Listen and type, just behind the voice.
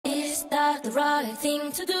that the right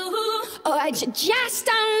thing to do? Oh, I just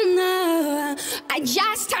don't know. I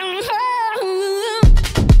just don't know.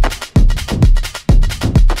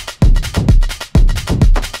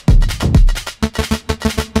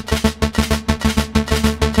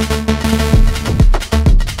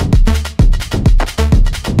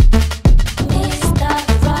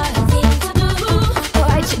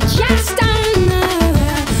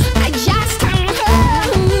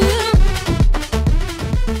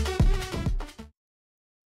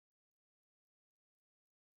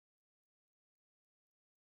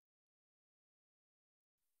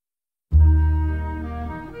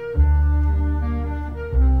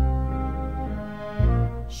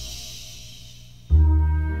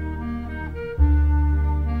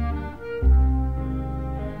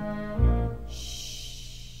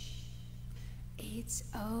 It's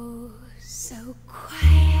oh so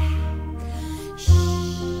quiet. Shh,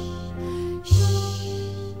 shh.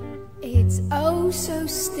 It's oh so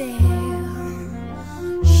still.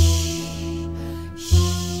 Shh, shh.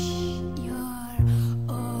 You're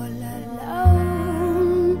all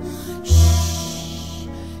alone. Shh,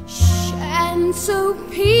 shh. And so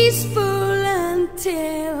peaceful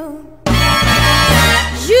until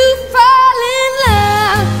you fall in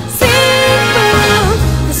love. Sing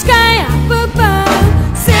from the sky up above.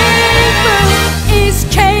 Sing from is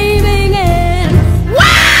caving in.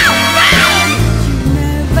 Wow, wow! You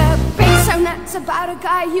never been so nuts about a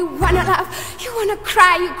guy you wanna love. You wanna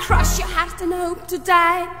cry, you cross your heart and hope to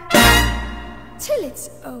die till it's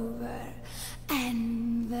over.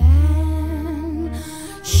 And then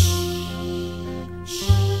shh, shh.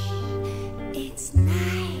 It's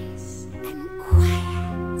nice and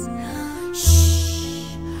quiet.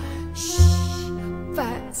 Shh, shh.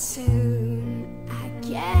 But soon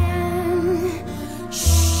again,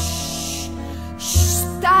 shh, shh,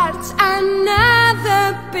 starts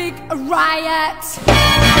another big riot.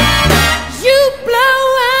 You blow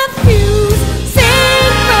a fuse.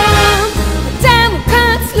 Sing from the devil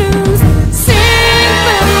cuts loose. Sing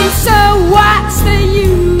from, so what's the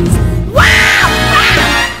use? Wow,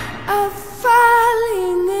 wow, of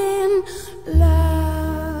falling in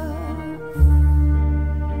love.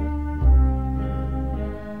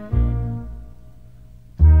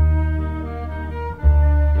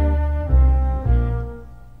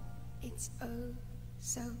 It's oh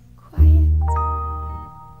so quiet.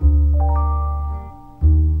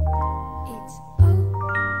 It's oh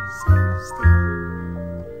so still.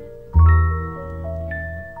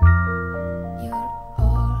 You're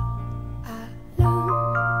all alone.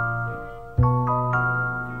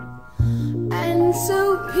 And so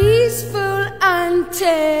peaceful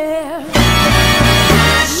until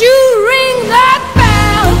you ring the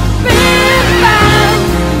bell. Big bell.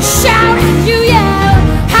 Shout and you yell.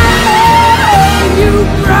 You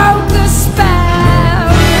broke the spell.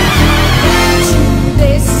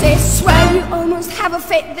 This is where you almost have a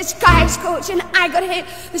fit. The sky is scorching, I got hit.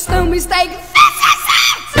 There's no mistake. This is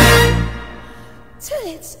it! Till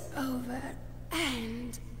it's over.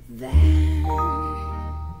 And then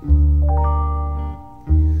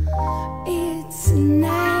it's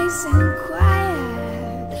nice and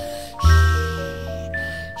quiet. Shh,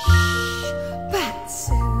 shh. But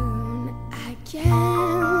soon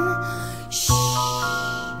again,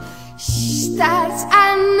 starts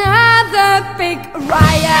another big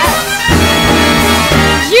riot.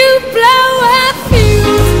 You blow